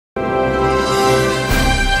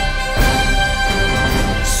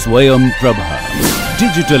Swayam Prabha.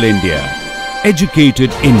 Digital India.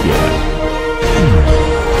 Educated India.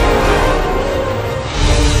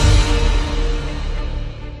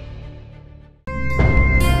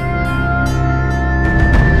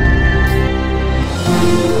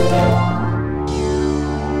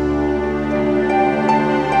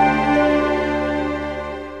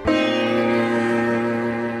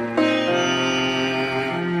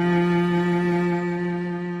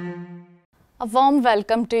 A warm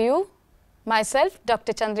welcome to you. Myself,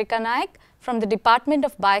 Dr. Chandrika Naik from the Department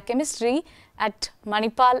of Biochemistry at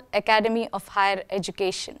Manipal Academy of Higher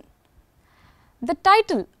Education. The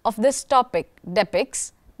title of this topic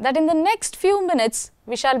depicts that in the next few minutes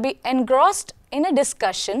we shall be engrossed in a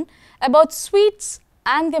discussion about sweets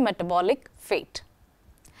and their metabolic fate.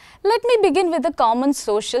 Let me begin with a common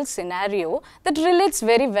social scenario that relates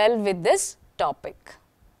very well with this topic.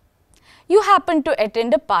 You happen to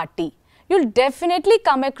attend a party. You'll definitely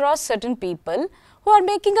come across certain people who are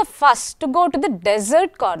making a fuss to go to the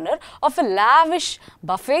dessert corner of a lavish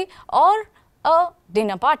buffet or a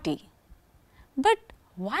dinner party. But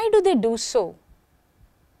why do they do so?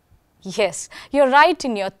 Yes, you're right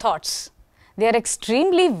in your thoughts. They are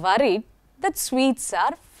extremely worried that sweets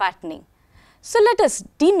are fattening. So let us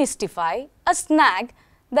demystify a snag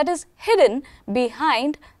that is hidden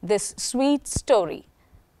behind this sweet story.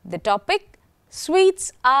 The topic: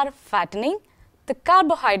 sweets are fattening, the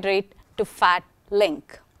carbohydrate to fat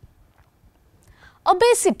link.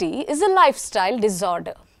 Obesity is a lifestyle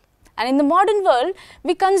disorder, and in the modern world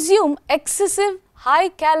we consume excessive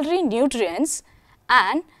high-calorie nutrients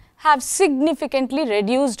and have significantly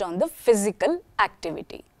reduced on the physical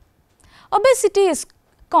activity. Obesity is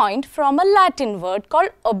coined from a Latin word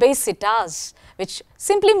called obesitas, which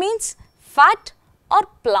simply means fat or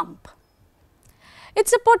plump.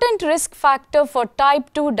 It's a potent risk factor for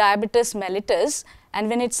type 2 diabetes mellitus, and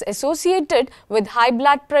when it's associated with high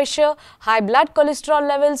blood pressure, high blood cholesterol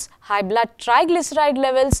levels, high blood triglyceride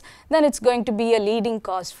levels, then it's going to be a leading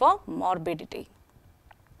cause for morbidity.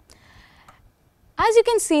 As you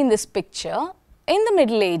can see in this picture, in the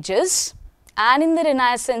Middle Ages and in the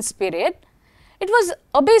Renaissance period,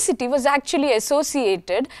 obesity was actually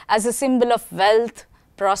associated as a symbol of wealth,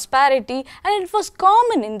 prosperity, and it was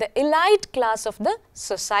common in the elite class of the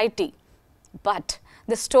society. But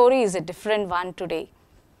the story is a different one today.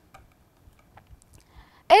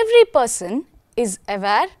 Every person is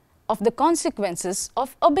aware of the consequences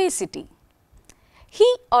of obesity. He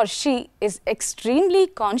or she is extremely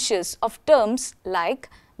conscious of terms like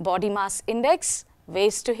body mass index,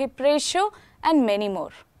 waist to hip ratio, and many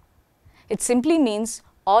more. It simply means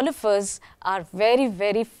all of us are very,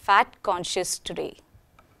 very fat conscious today.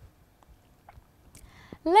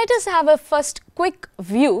 Let us have a first quick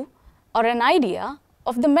view or an idea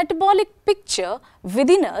of the metabolic picture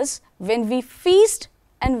within us when we feast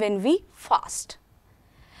and when we fast.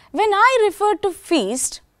 When I refer to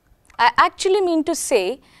feast, I actually mean to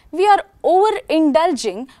say we are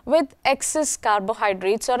overindulging with excess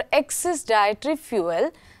carbohydrates or excess dietary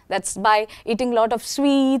fuel, that's by eating a lot of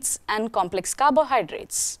sweets and complex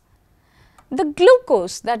carbohydrates. The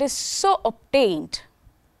glucose that is so obtained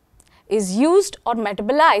is used or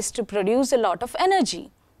metabolized to produce a lot of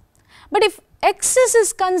energy. But if excess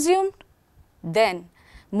is consumed, then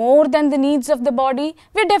more than the needs of the body,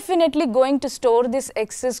 we are definitely going to store this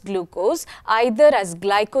excess glucose either as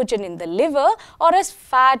glycogen in the liver or as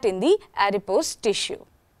fat in the adipose tissue.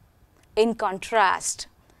 In contrast,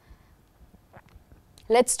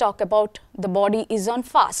 let's talk about the body is on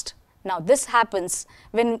fast. Now this happens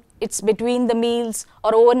when it's between the meals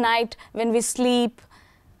or overnight when we sleep.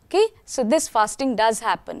 Okay, so this fasting does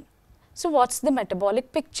happen. So what's the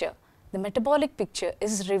metabolic picture? The metabolic picture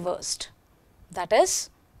is reversed. That is,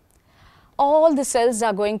 all the cells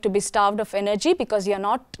are going to be starved of energy because you are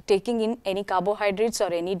not taking in any carbohydrates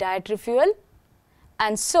or any dietary fuel.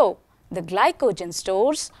 And so the glycogen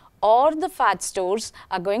stores or the fat stores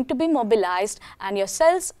are going to be mobilized and your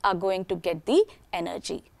cells are going to get the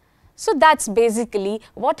energy. So that's basically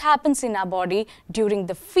what happens in our body during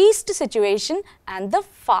the feast situation and the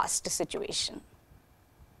fast situation.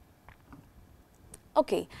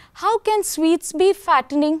 Okay, how can sweets be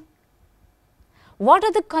fattening? What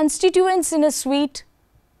are the constituents in a sweet?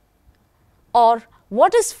 Or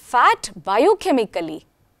what is fat biochemically?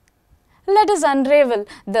 Let us unravel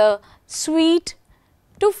the sweet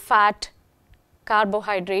to fat,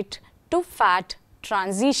 carbohydrate to fat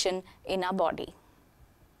transition in our body.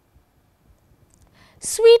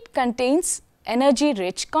 Sweet contains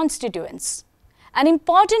energy-rich constituents. An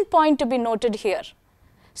important point to be noted here: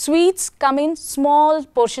 sweets come in small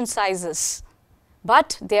portion sizes,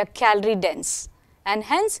 but they are calorie dense. and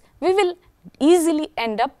hence we will easily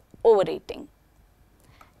end up overeating.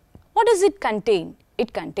 What does it contain?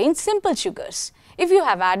 It contains simple sugars. If you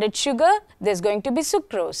have added sugar, there is going to be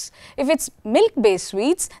sucrose. If it is milk-based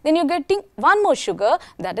sweets, then you are getting one more sugar,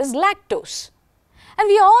 that is lactose. And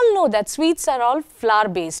we all know that sweets are all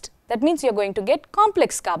flour-based. That means you are going to get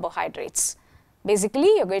complex carbohydrates. Basically,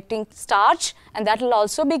 you are getting starch, and that will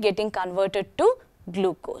also be getting converted to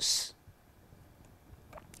glucose.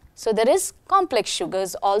 So, there is complex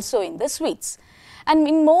sugars also in the sweets. And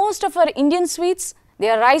in most of our Indian sweets, they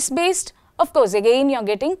are rice-based. Of course, again you are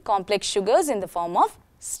getting complex sugars in the form of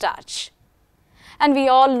starch. And we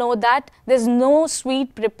all know that there is no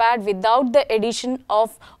sweet prepared without the addition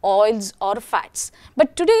of oils or fats.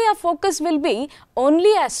 But today our focus will be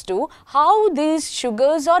only as to how these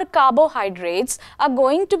sugars or carbohydrates are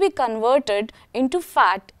going to be converted into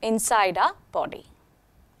fat inside our body.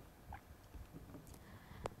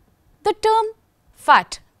 The term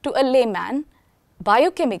fat to a layman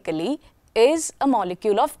biochemically is a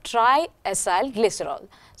molecule of triacyl glycerol.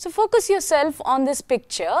 So, focus yourself on this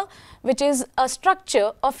picture, which is a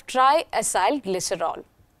structure of triacyl glycerol,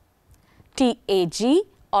 TAG,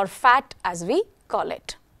 or fat as we call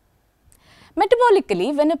it.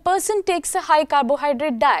 Metabolically, when a person takes a high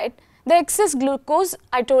carbohydrate diet, the excess glucose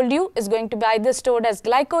I told you is going to be either stored as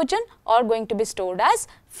glycogen or going to be stored as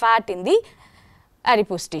fat in the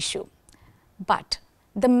adipose tissue. But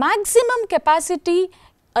the maximum capacity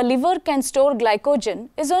a liver can store glycogen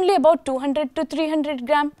is only about 200 to 300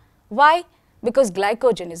 gram. Why? Because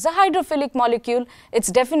glycogen is a hydrophilic molecule. It's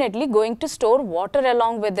definitely going to store water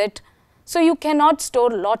along with it. So, you cannot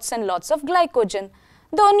store lots and lots of glycogen.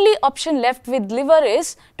 The only option left with liver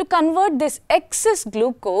is to convert this excess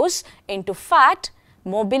glucose into fat,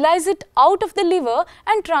 mobilize it out of the liver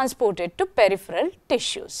and transport it to peripheral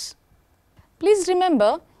tissues. Please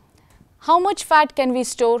remember, how much fat can we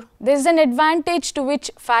store? There is an advantage to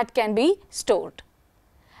which fat can be stored.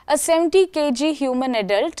 A 70 kg human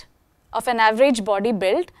adult of an average body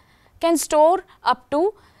build can store up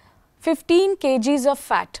to 15 kgs of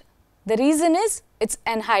fat. The reason is it's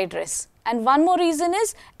anhydrous. And one more reason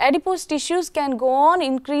is adipose tissues can go on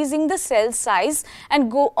increasing the cell size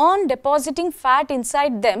and go on depositing fat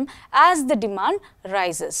inside them as the demand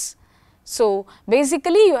rises. So,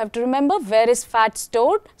 basically you have to remember where is fat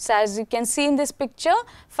stored. So, as you can see in this picture,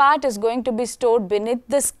 fat is going to be stored beneath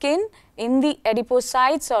the skin in the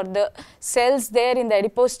adipocytes or the cells there in the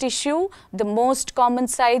adipose tissue, the most common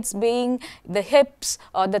sites being the hips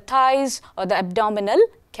or the thighs or the abdominal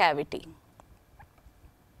cavity.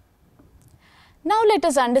 Now, let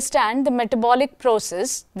us understand the metabolic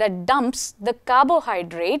process that dumps the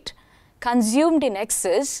carbohydrate consumed in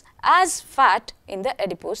excess as fat in the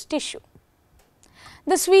adipose tissue.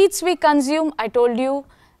 The sweets we consume, I told you,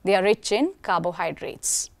 they are rich in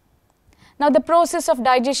carbohydrates. Now, the process of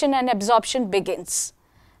digestion and absorption begins,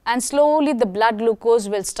 and slowly the blood glucose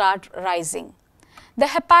will start rising. The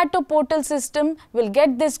hepatoportal system will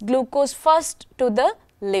get this glucose first to the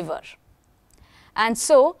liver. And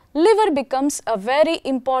so, liver becomes a very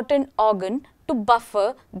important organ to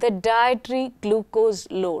buffer the dietary glucose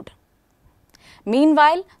load.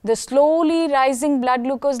 Meanwhile, the slowly rising blood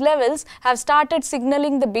glucose levels have started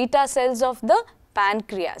signaling the beta cells of the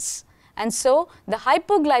pancreas. And so, the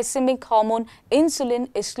hypoglycemic hormone insulin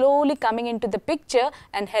is slowly coming into the picture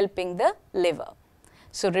and helping the liver.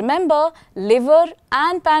 So, remember, liver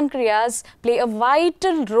and pancreas play a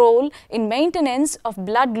vital role in maintenance of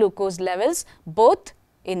blood glucose levels both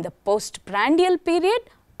in the postprandial period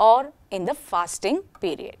or in the fasting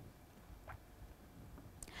period.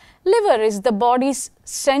 Liver is the body's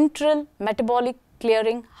central metabolic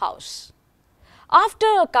clearing house. After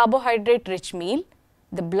a carbohydrate-rich meal,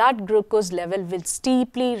 the blood glucose level will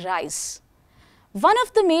steeply rise. One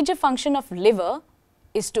of the major functions of liver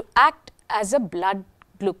is to act as a blood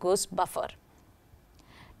glucose buffer.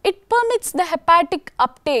 It permits the hepatic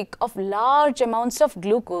uptake of large amounts of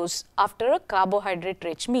glucose after a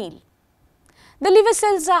carbohydrate-rich meal. The liver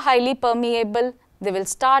cells are highly permeable. They will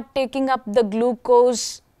start taking up the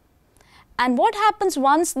glucose. And what happens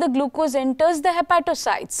once the glucose enters the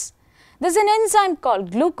hepatocytes? There is an enzyme called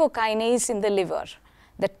glucokinase in the liver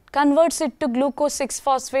that converts it to glucose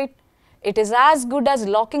 6-phosphate. It is as good as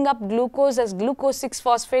locking up glucose as glucose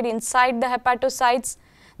 6-phosphate inside the hepatocytes.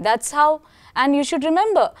 That's how. And you should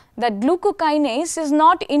remember that glucokinase is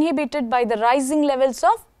not inhibited by the rising levels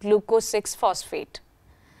of glucose 6-phosphate.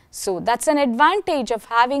 So, that's an advantage of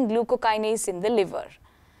having glucokinase in the liver.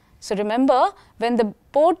 So, remember, when the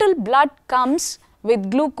portal blood comes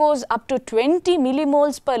with glucose up to 20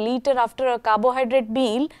 millimoles per liter after a carbohydrate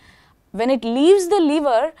meal, When it leaves the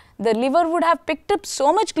liver would have picked up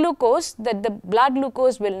so much glucose that the blood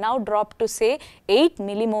glucose will now drop to say 8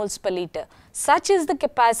 millimoles per liter. Such is the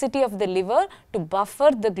capacity of the liver to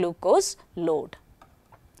buffer the glucose load.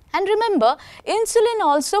 And remember, insulin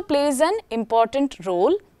also plays an important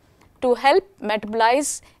role to help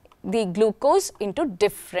metabolize the glucose into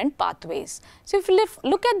different pathways. So, if you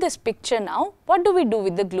look at this picture now, what do we do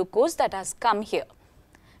with the glucose that has come here?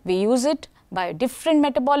 We use it by different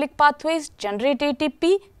metabolic pathways, generate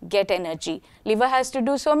ATP, get energy. Liver has to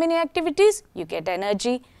do so many activities, you get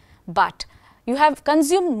energy. But you have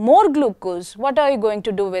consumed more glucose, what are you going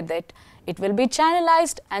to do with it? It will be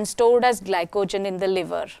channelized and stored as glycogen in the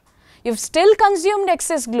liver. You've still consumed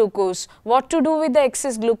excess glucose. What to do with the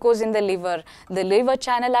excess glucose in the liver? The liver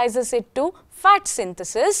channelizes it to fat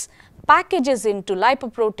synthesis, packages into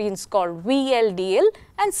lipoproteins called VLDL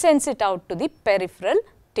and sends it out to the peripheral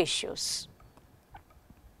tissues.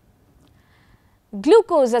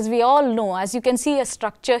 Glucose, as we all know, as you can see a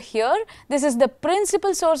structure here, this is the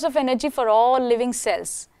principal source of energy for all living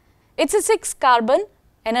cells. It's a 6-carbon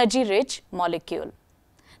energy rich molecule.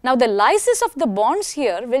 Now, the lysis of the bonds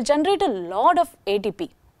here will generate a lot of ATP,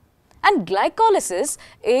 and glycolysis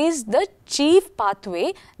is the chief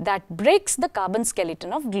pathway that breaks the carbon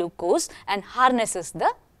skeleton of glucose and harnesses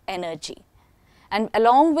the energy. And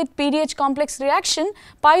along with PDH complex reaction,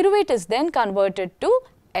 pyruvate is then converted to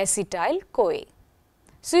acetyl-CoA.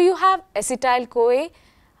 So, you have acetyl-CoA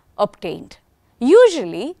obtained.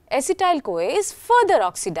 Usually, acetyl-CoA is further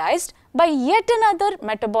oxidized by yet another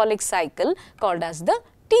metabolic cycle called as the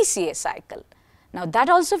TCA cycle. Now, that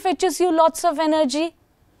also fetches you lots of energy.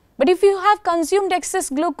 But if you have consumed excess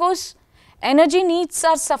glucose, energy needs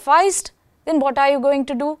are sufficed, then what are you going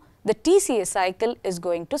to do? The TCA cycle is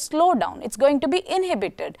going to slow down. It's going to be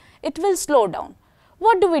inhibited. It will slow down.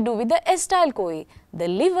 What do we do with the acetyl-CoA? The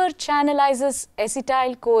liver channelizes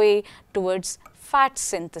acetyl-CoA towards fat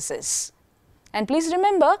synthesis. And please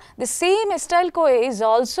remember, the same acetyl-CoA is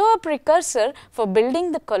also a precursor for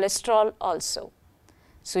building the cholesterol also.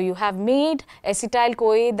 So, you have made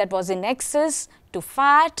acetyl-CoA that was in excess to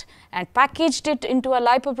fat and packaged it into a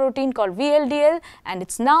lipoprotein called VLDL, and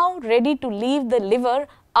it's now ready to leave the liver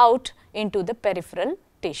out into the peripheral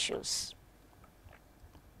tissues.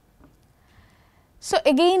 So,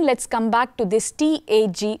 again let's come back to this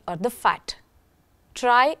TAG or the fat,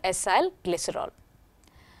 triacyl glycerol.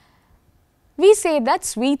 We say that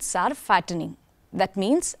sweets are fattening. That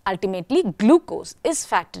means ultimately glucose is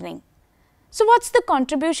fattening. So, what is the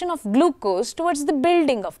contribution of glucose towards the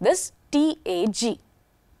building of this TAG?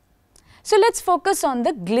 So, let us focus on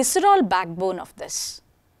the glycerol backbone of this.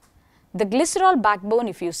 The glycerol backbone,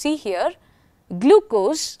 if you see here,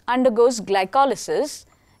 glucose undergoes glycolysis,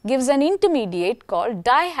 gives an intermediate called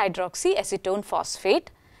dihydroxyacetone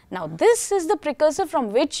phosphate. Now, this is the precursor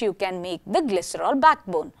from which you can make the glycerol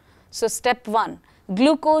backbone. So, step 1,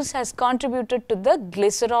 glucose has contributed to the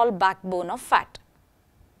glycerol backbone of fat.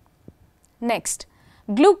 Next,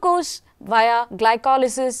 glucose via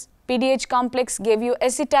glycolysis, PDH complex gave you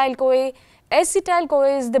acetyl-CoA.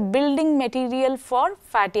 Acetyl-CoA is the building material for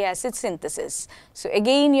fatty acid synthesis. So,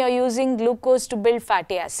 again you are using glucose to build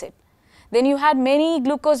fatty acid. Then you had many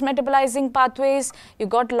glucose metabolizing pathways, you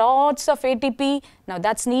got lots of ATP, now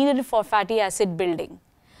that is needed for fatty acid building.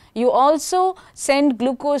 You also send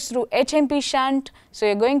glucose through HMP shunt, so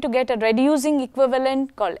you are going to get a reducing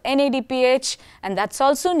equivalent called NADPH, and that is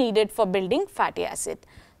also needed for building fatty acid.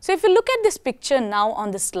 So, if you look at this picture now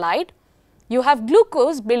on the slide, you have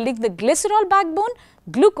glucose building the glycerol backbone,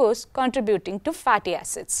 glucose contributing to fatty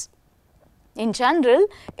acids. In general,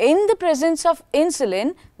 in the presence of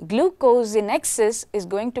insulin, glucose in excess is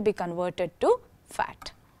going to be converted to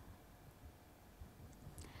fat.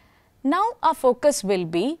 Now, our focus will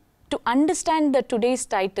be to understand the today's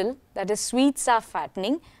title, that is sweets are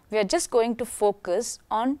fattening. We are just going to focus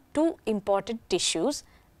on two important tissues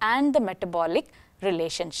and the metabolic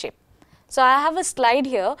relationship. So, I have a slide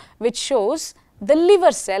here which shows the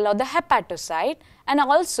liver cell or the hepatocyte and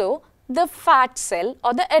also the fat cell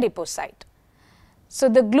or the adipocyte. So,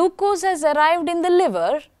 the glucose has arrived in the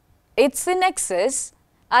liver, it is in excess.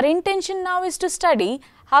 Our intention now is to study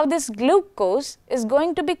how this glucose is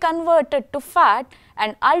going to be converted to fat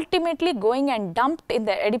and ultimately going and dumped in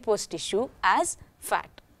the adipose tissue as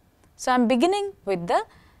fat. So, I am beginning with the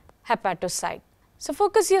hepatocyte. So,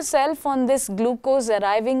 focus yourself on this glucose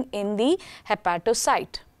arriving in the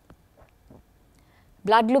hepatocyte.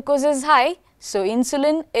 Blood glucose is high, so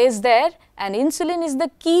insulin is there, and insulin is the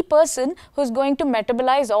key person who is going to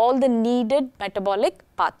metabolize all the needed metabolic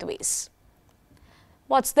pathways.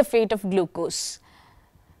 What is the fate of glucose?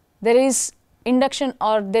 There is induction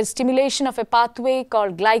or the stimulation of a pathway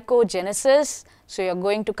called glycogenesis. So, you are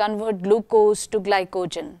going to convert glucose to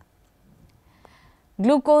glycogen.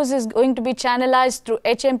 Glucose is going to be channelized through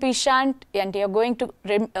HMP shunt and you are going to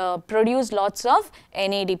produce lots of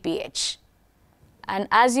NADPH. And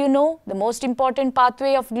as you know, the most important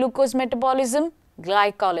pathway of glucose metabolism,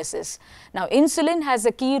 glycolysis. Now, insulin has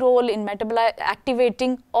a key role in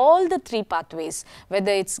activating all the three pathways,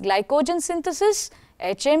 whether it's glycogen synthesis,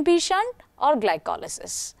 HMP shunt or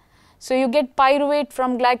glycolysis. So, you get pyruvate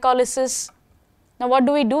from glycolysis. Now, what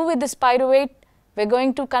do we do with this pyruvate? We are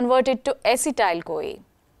going to convert it to acetyl-CoA.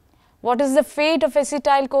 What is the fate of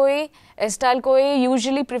acetyl-CoA? Acetyl-CoA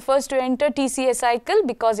usually prefers to enter TCA cycle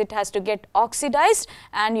because it has to get oxidized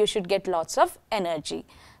and you should get lots of energy.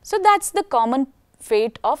 So, that is the common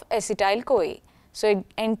fate of acetyl-CoA. So, it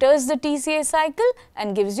enters the TCA cycle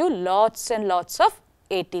and gives you lots and lots of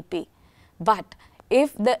ATP. But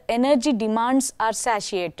if the energy demands are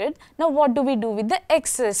satiated, now what do we do with the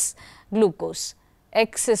excess glucose,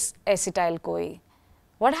 excess acetyl-CoA?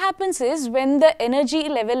 What happens is when the energy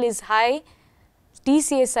level is high,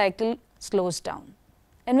 TCA cycle slows down.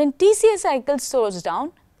 And when TCA cycle slows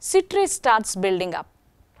down, citrate starts building up.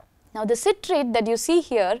 Now, the citrate that you see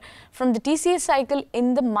here from the TCA cycle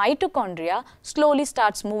in the mitochondria slowly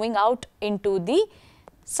starts moving out into the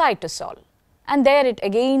cytosol. And there it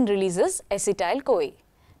again releases acetyl-CoA.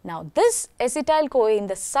 Now, this acetyl-CoA in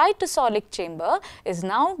the cytosolic chamber is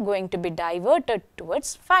now going to be diverted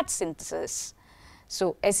towards fat synthesis.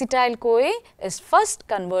 So, acetyl-CoA is first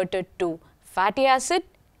converted to fatty acid.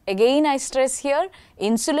 Again, I stress here,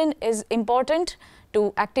 insulin is important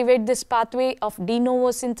to activate this pathway of de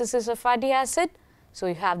novo synthesis of fatty acid. So,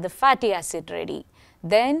 you have the fatty acid ready.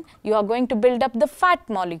 Then you are going to build up the fat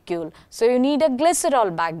molecule. So, you need a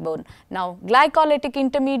glycerol backbone. Now, glycolytic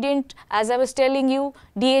intermediate, as I was telling you,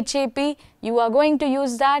 DHAP, you are going to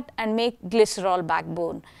use that and make glycerol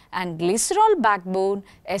backbone. And glycerol backbone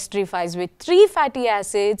esterifies with 3 fatty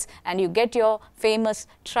acids and you get your famous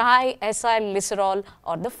triacylglycerol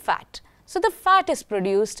or the fat. So, the fat is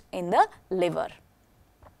produced in the liver.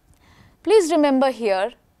 Please remember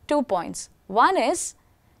here 2 points. One is,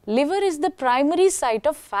 liver is the primary site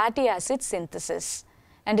of fatty acid synthesis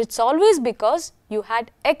and it is always because you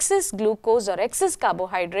had excess glucose or excess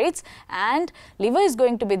carbohydrates and liver is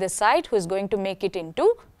going to be the site who is going to make it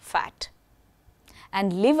into fat.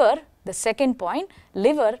 And liver, the second point,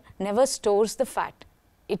 liver never stores the fat.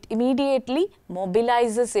 It immediately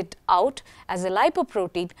mobilizes it out as a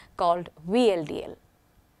lipoprotein called VLDL.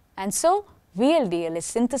 And so, VLDL is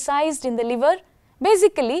synthesized in the liver.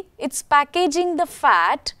 Basically, it is packaging the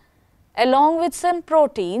fat along with some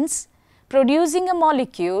proteins, producing a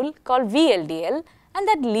molecule called VLDL and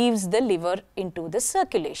that leaves the liver into the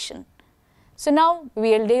circulation. So, now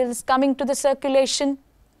VLDL is coming to the circulation.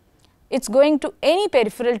 It is going to any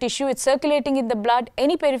peripheral tissue, it is circulating in the blood,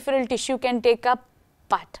 any peripheral tissue can take up,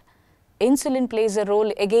 but insulin plays a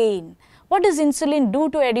role again. What does insulin do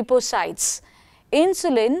to adipocytes?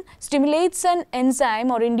 Insulin stimulates an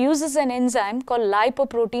enzyme or induces an enzyme called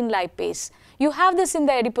lipoprotein lipase. You have this in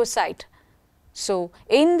the adipocyte. So,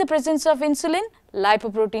 in the presence of insulin,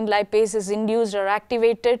 lipoprotein lipase is induced or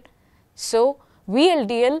activated. So,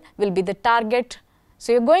 VLDL will be the target.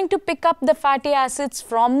 So, you are going to pick up the fatty acids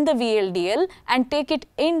from the VLDL and take it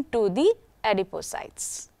into the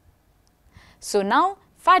adipocytes. So, now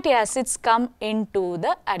fatty acids come into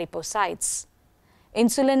the adipocytes.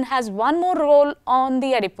 Insulin has one more role on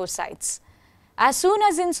the adipocytes. As soon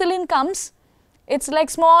as insulin comes, it is like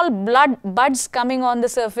small blood buds coming on the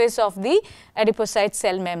surface of the adipocyte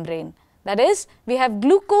cell membrane. That is, we have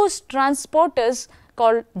glucose transporters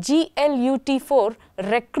called GLUT4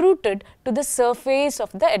 recruited to the surface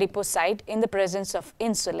of the adipocyte in the presence of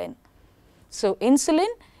insulin. So, insulin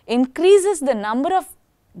increases the number of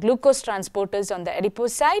glucose transporters on the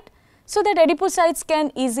adipocyte so that adipocytes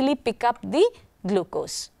can easily pick up the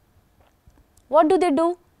glucose. What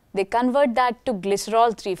do? They convert that to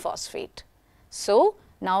glycerol 3-phosphate. So,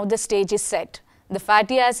 now the stage is set. The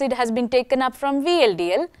fatty acid has been taken up from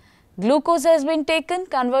VLDL, glucose has been taken,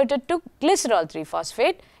 converted to glycerol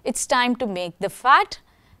 3-phosphate. It is time to make the fat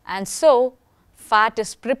and so fat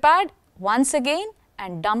is prepared once again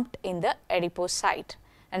and dumped in the adipocyte.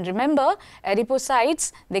 And remember,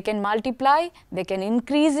 adipocytes, they can multiply, they can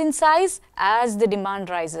increase in size as the demand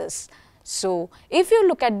rises. So, if you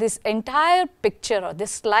look at this entire picture or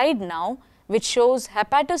this slide now, which shows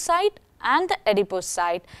hepatocyte and the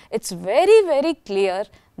adipocyte, it is very clear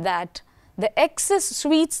that the excess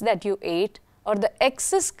sweets that you ate or the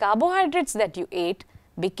excess carbohydrates that you ate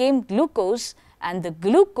became glucose and the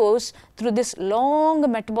glucose through this long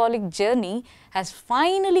metabolic journey has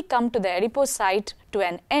finally come to the adipocyte to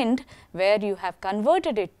an end where you have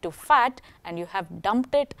converted it to fat and you have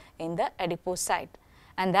dumped it in the adipocyte.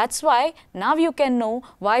 And that's why now you can know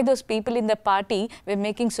why those people in the party were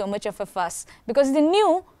making so much of a fuss, because they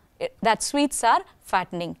knew that sweets are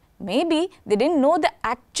fattening. Maybe they didn't know the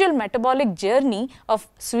actual metabolic journey of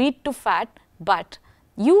sweet to fat, but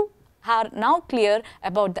you are now clear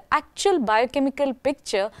about the actual biochemical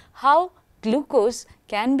picture, how glucose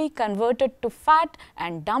can be converted to fat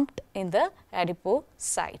and dumped in the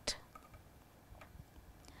adipocyte.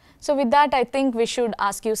 So with that, I think we should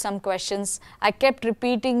ask you some questions. I kept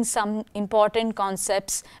repeating some important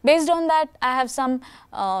concepts. Based on that, I have some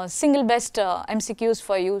single best MCQs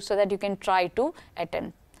for you so that you can try to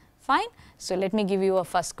attempt. Fine. So let me give you a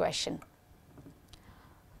first question.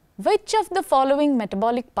 Which of the following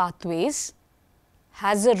metabolic pathways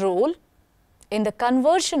has a role in the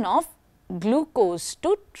conversion of glucose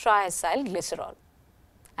to triacylglycerol?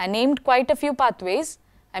 I named quite a few pathways.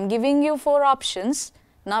 I am giving you 4 options.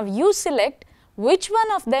 Now you select which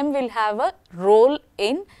one of them will have a role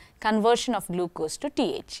in conversion of glucose to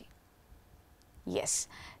THG. Yes,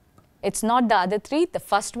 it's not the other 3. The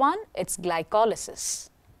first one, it's glycolysis.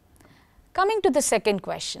 Coming to the second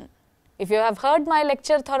question. If you have heard my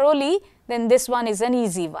lecture thoroughly, then this one is an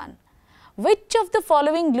easy one. Which of the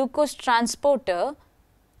following glucose transporter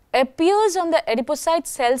appears on the adipocyte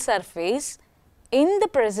cell surface in the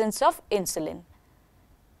presence of insulin?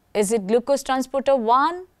 Is it glucose transporter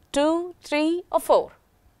 1, 2, 3 or 4?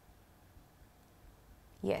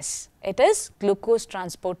 Yes, it is glucose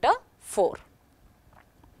transporter 4.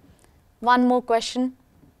 One more question.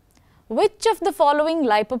 Which of the following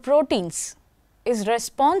lipoproteins is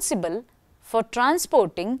responsible for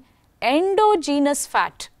transporting endogenous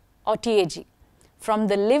fat or TAG from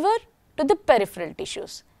the liver to the peripheral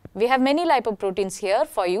tissues? We have many lipoproteins here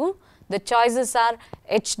for you. The choices are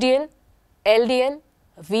HDL, LDL,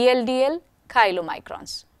 VLDL,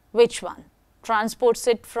 chylomicrons. Which one transports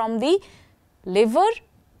it from the liver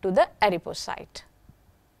to the adipocyte?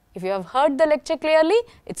 If you have heard the lecture clearly,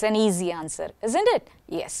 it's an easy answer, isn't it?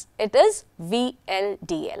 Yes, it is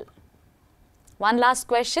VLDL. One last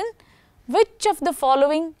question. Which of the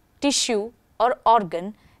following tissue or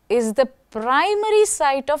organ is the primary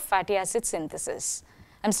site of fatty acid synthesis?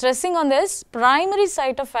 I am stressing on this, primary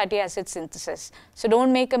site of fatty acid synthesis. So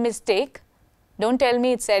don't make a mistake. Don't tell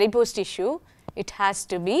me it's adipose tissue. It has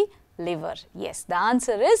to be liver. Yes, the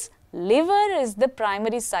answer is liver is the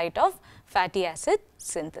primary site of fatty acid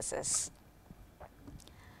synthesis.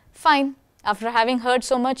 Fine. After having heard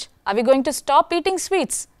so much, are we going to stop eating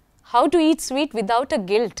sweets? How to eat sweet without a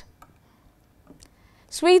guilt?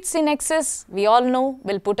 Sweets in excess, we all know,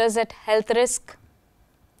 will put us at health risk.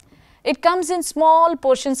 It comes in small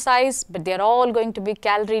portion size, but they are all going to be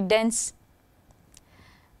calorie dense.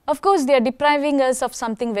 Of course, they are depriving us of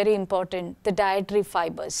something very important, the dietary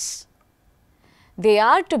fibers. They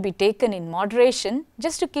are to be taken in moderation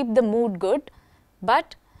just to keep the mood good,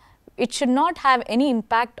 but it should not have any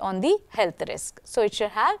impact on the health risk. So, it should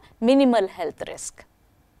have minimal health risk.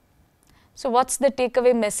 So, what's the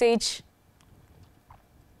takeaway message?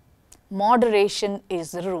 Moderation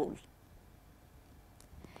is the rule.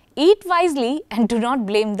 Eat wisely and do not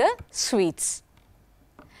blame the sweets.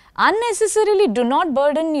 Unnecessarily do not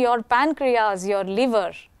burden your pancreas, your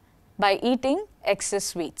liver by eating excess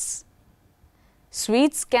sweets.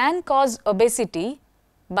 Sweets can cause obesity,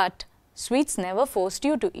 but sweets never forced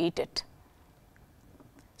you to eat it.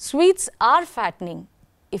 Sweets are fattening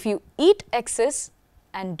if you eat excess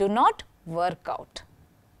and do not work out.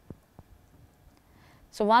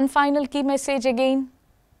 So, one final key message again.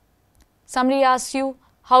 Somebody asks you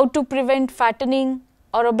how to prevent fattening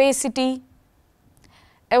or obesity.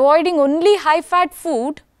 Avoiding only high fat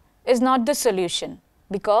food is not the solution,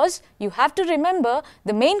 because you have to remember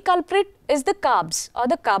the main culprit is the carbs or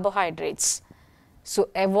the carbohydrates. So,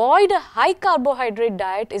 avoid a high carbohydrate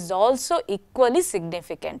diet is also equally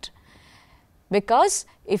significant, because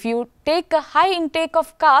if you take a high intake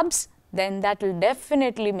of carbs, then that will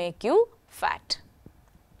definitely make you fat.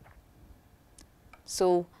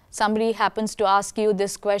 So, somebody happens to ask you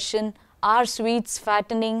this question, are sweets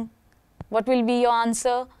fattening? What will be your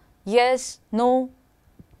answer? Yes, no?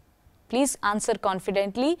 Please answer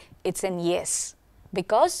confidently, it's an yes,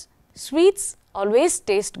 because sweets always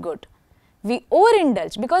taste good. We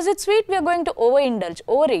overindulge, because it's sweet we are going to overindulge,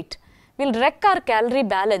 overeat. We will wreck our calorie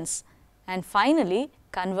balance and finally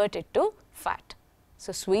convert it to fat.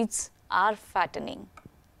 So, sweets are fattening.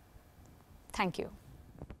 Thank you.